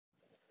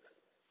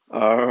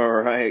All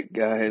right,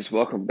 guys,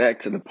 welcome back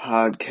to the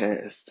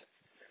podcast.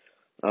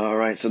 All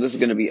right, so this is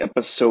going to be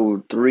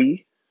episode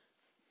 3.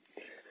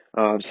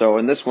 So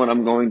in this one,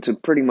 I'm going to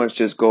pretty much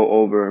just go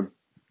over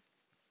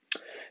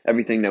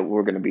everything that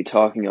we're going to be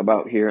talking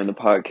about here in the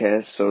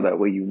podcast, so that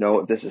way you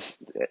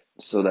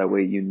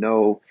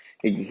know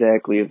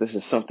exactly if this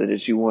is something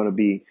that you want to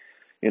be,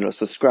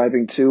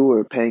 subscribing to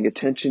or paying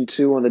attention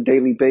to on a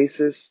daily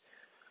basis.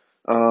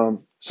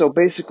 So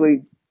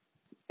basically,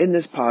 in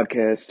this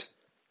podcast,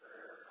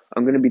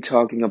 I'm going to be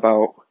talking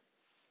about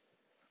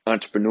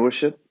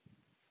entrepreneurship,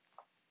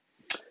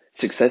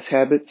 success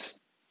habits,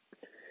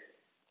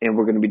 and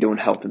we're going to be doing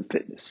health and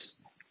fitness.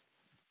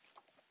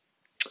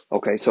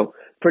 Okay, so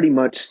pretty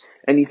much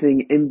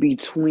anything in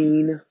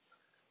between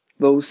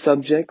those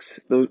subjects,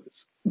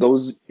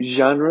 those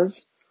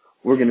genres,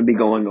 we're going to be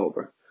going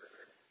over.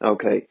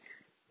 Okay.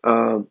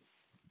 Um,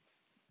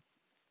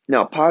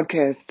 Now,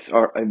 podcasts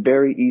are a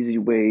very easy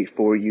way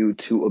for you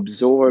to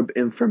absorb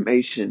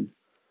information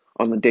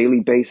on a daily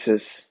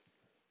basis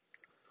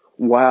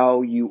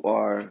while you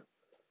are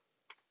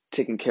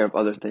taking care of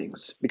other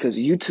things, because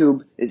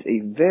YouTube is a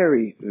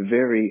very,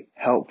 very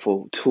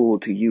helpful tool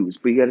to use,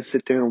 but you got to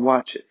sit there and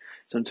watch it.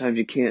 Sometimes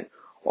you can't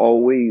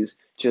always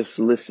just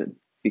listen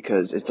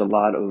because it's a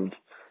lot of,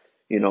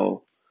 you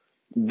know,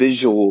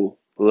 visual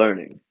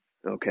learning.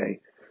 Okay.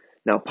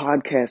 Now,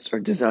 podcasts are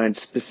designed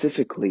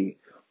specifically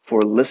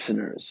for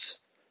listeners,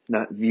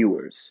 not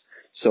viewers.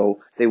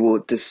 So they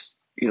will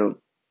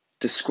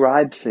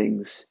describe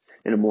things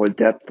in a more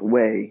depth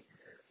way,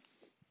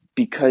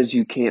 because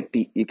you can't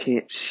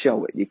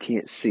show it, you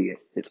can't see it.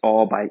 It's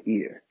all by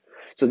ear.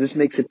 So this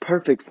makes it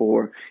perfect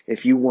for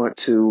if you want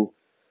to,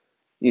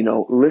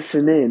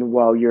 listen in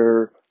while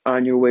you're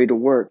on your way to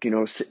work,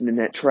 sitting in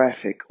that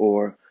traffic,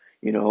 or,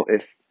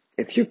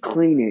 if you're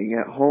cleaning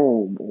at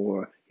home,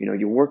 or,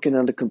 you're working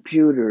on the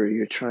computer,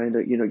 you're trying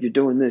to, you're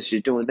doing this,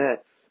 you're doing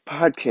that.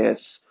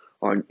 Podcasts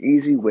are an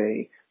easy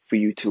way for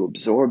you to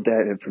absorb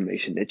that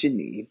information that you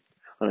need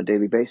on a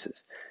daily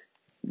basis.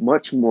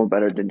 Much more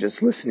better than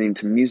just listening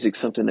to music,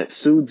 something that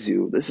soothes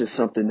you. This is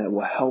something that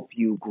will help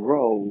you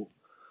grow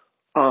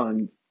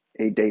on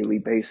a daily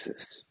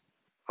basis.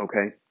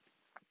 Okay?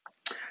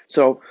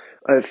 So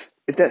if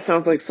that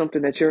sounds like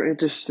something that you're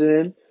interested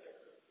in,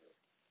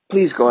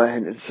 please go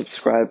ahead and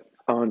subscribe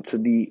onto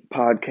the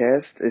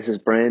podcast. This is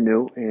brand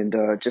new,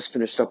 and just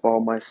finished up all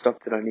my stuff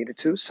that I needed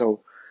to,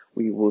 so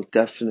we will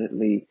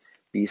definitely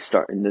be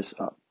starting this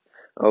up.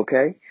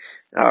 Okay?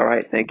 All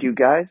right. Thank you,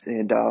 guys,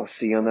 and I'll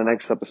see you on the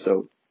next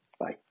episode.